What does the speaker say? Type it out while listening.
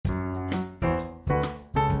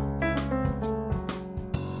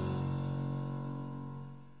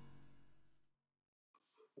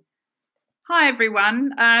Hi,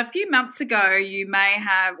 everyone. A few months ago, you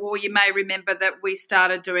may remember that we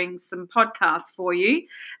started doing some podcasts for you.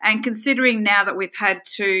 And considering now that we've had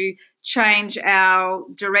to change our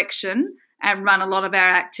direction and run a lot of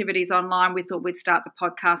our activities online, we thought we'd start the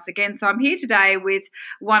podcast again. So I'm here today with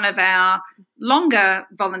one of our longest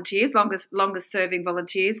serving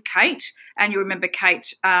volunteers, Kate. And you remember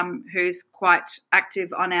Kate, who's quite active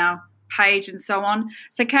on our page and so on.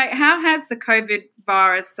 So, Kate, how has the COVID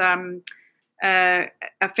virus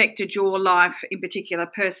affected your life in particular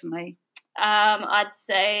personally? I'd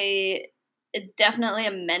say it's definitely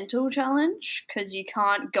a mental challenge because you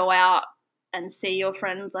can't go out and see your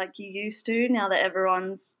friends like you used to. Now that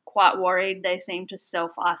everyone's quite worried, they seem to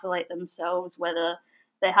self-isolate themselves whether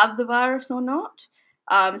they have the virus or not.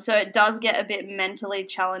 So it does get a bit mentally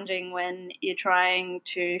challenging when you're trying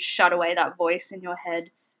to shut away that voice in your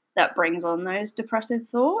head that brings on those depressive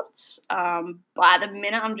thoughts. But at the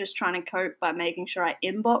minute, I'm just trying to cope by making sure I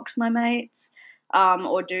inbox my mates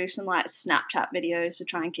or do some like Snapchat videos to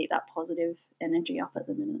try and keep that positive energy up at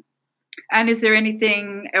the minute. And is there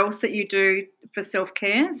anything else that you do for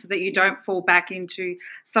self-care so that you don't fall back into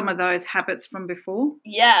some of those habits from before?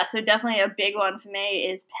 Yeah, so definitely a big one for me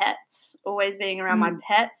is pets. Always being around my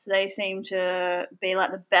pets. They seem to be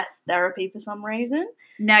like the best therapy for some reason.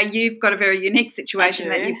 Now, you've got a very unique situation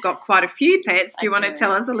that you've got quite a few pets. Do you want to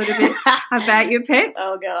tell us a little bit about your pets?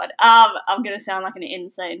 Oh, God. I'm going to sound like an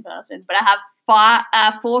insane person, but I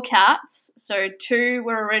have 4 cats. So 2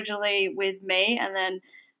 were originally with me, and then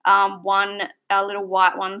one, our little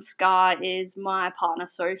white one, Scar, is my partner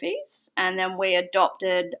Sophie's, and then we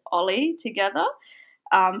adopted Ollie together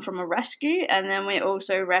from a rescue, and then we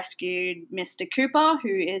also rescued Mr. Cooper,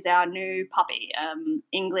 who is our new puppy,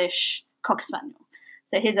 English Cocker Spaniel.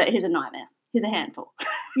 So he's a nightmare. He's a handful.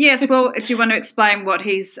 Yes, well, do you want to explain what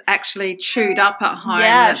he's actually chewed up at home?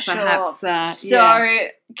 Yeah, sure.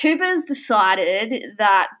 Cooper's decided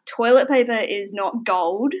that toilet paper is not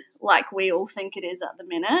gold like we all think it is at the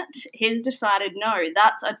minute. He's decided, no,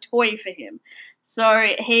 that's a toy for him. So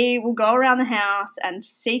he will go around the house and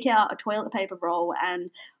seek out a toilet paper roll, and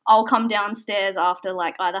I'll come downstairs after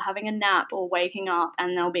like either having a nap or waking up,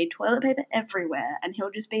 and there'll be toilet paper everywhere, and he'll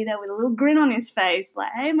just be there with a little grin on his face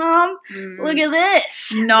like, hey, Mum, look at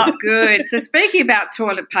this. Not good. So speaking about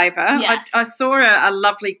toilet paper, yes. I saw a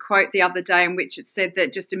lovely quote the other day in which it said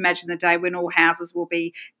that just imagine the day when all houses will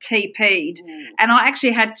be TP'd. And I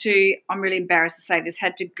actually I'm really embarrassed to say this,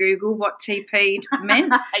 had to Google what TP'd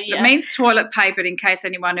meant. Yeah. It means toilet papered, in case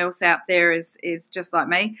anyone else out there is just like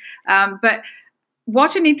me. But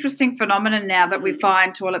what an interesting phenomenon now that we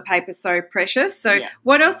find toilet paper so precious. So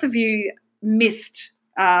what else have you missed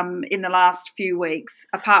in the last few weeks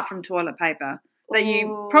apart from toilet paper that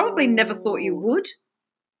you probably never thought you would?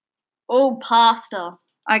 Oh, pasta.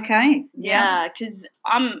 Okay. Yeah, because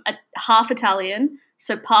I'm half Italian,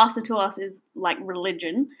 so pasta to us is like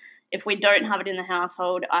religion. If we don't have it in the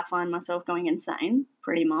household, I find myself going insane,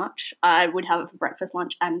 pretty much. I would have it for breakfast,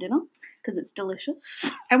 lunch, and dinner because it's delicious.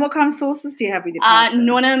 And what kind of sauces do you have with your pasta?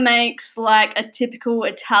 Nonna makes like a typical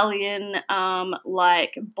Italian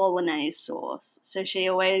like bolognese sauce. So she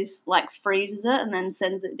always like freezes it and then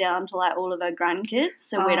sends it down to like all of her grandkids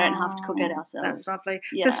so we don't have to cook it ourselves. That's lovely.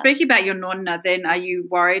 Yeah. So speaking about your nonna then, are you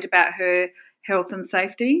worried about her health and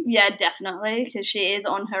safety? Yeah, definitely, because she is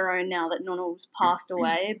on her own now that Nonna's passed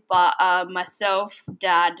away. But myself,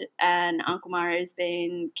 Dad, and Uncle Mario's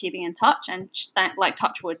been keeping in touch, and like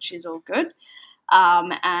touch wood, she's all good.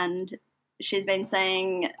 And she's been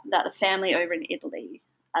saying that the family over in Italy,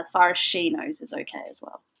 as far as she knows, is okay as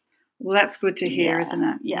well. Well, that's good to hear, isn't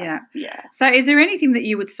it? Yeah. So is there anything that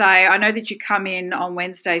you would say? I know that you come in on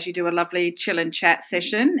Wednesdays, you do a lovely chill and chat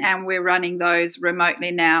session, and we're running those remotely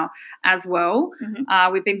now as well.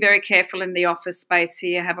 Mm-hmm. We've been very careful in the office space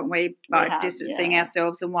here, haven't we? By distancing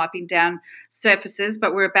ourselves and wiping down surfaces,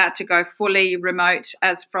 but we're about to go fully remote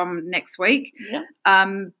as from next week. Yep.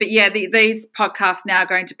 But yeah, these podcasts now are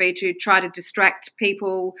going to be to try to distract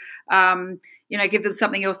people, give them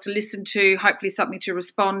something else to listen to, hopefully something to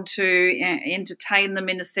respond to, entertain them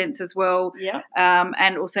in a sense as well,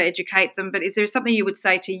 and also educate them. But is there something you would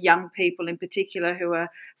say to young people in particular who are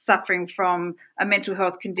suffering from a mental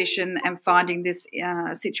health condition and finding this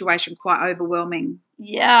situation quite overwhelming?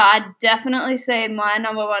 Yeah, I'd definitely say my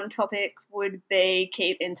number one topic would be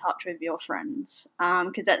keep in touch with your friends,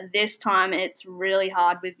 because at this time it's really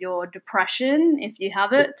hard with your depression, if you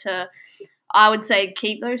have it, I would say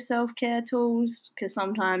keep those self-care tools because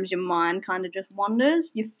sometimes your mind kind of just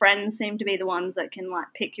wanders. Your friends seem to be the ones that can like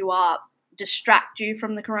pick you up distract you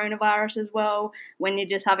from the coronavirus as well, when you're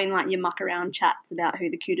just having like your muck around chats about who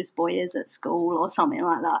the cutest boy is at school or something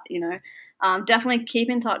like that, you know. Definitely keep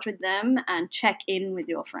in touch with them and check in with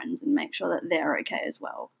your friends and make sure that they're okay as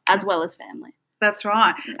well as family. That's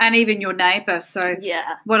right. And even your neighbour. So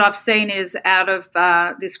what I've seen is out of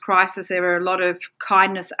this crisis, there are a lot of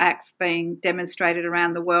kindness acts being demonstrated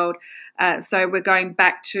around the world. So we're going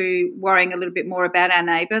back to worrying a little bit more about our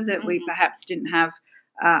neighbour that we perhaps didn't have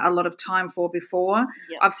a lot of time for before.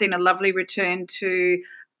 I've seen a lovely return to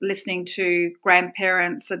listening to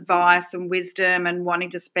grandparents' advice and wisdom and wanting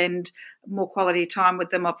to spend more quality time with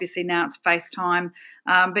them. Obviously now it's FaceTime.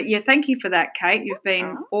 But yeah, thank you for that, Kate. You've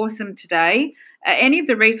been awesome today. Any of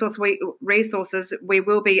the resources we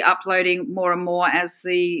will be uploading more and more as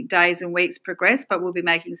the days and weeks progress, but we'll be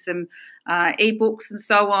making some ebooks and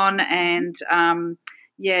so on, and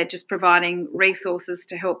just providing resources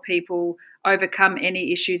to help people overcome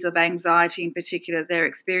any issues of anxiety in particular they're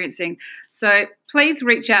experiencing. So please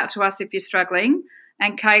reach out to us if you're struggling.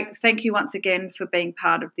 And Kate, thank you once again for being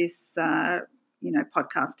part of this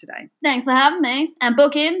podcast today. Thanks for having me. And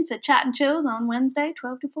book in for Chat and Chills on Wednesday,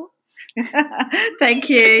 12 to 4. Thank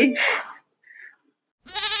you.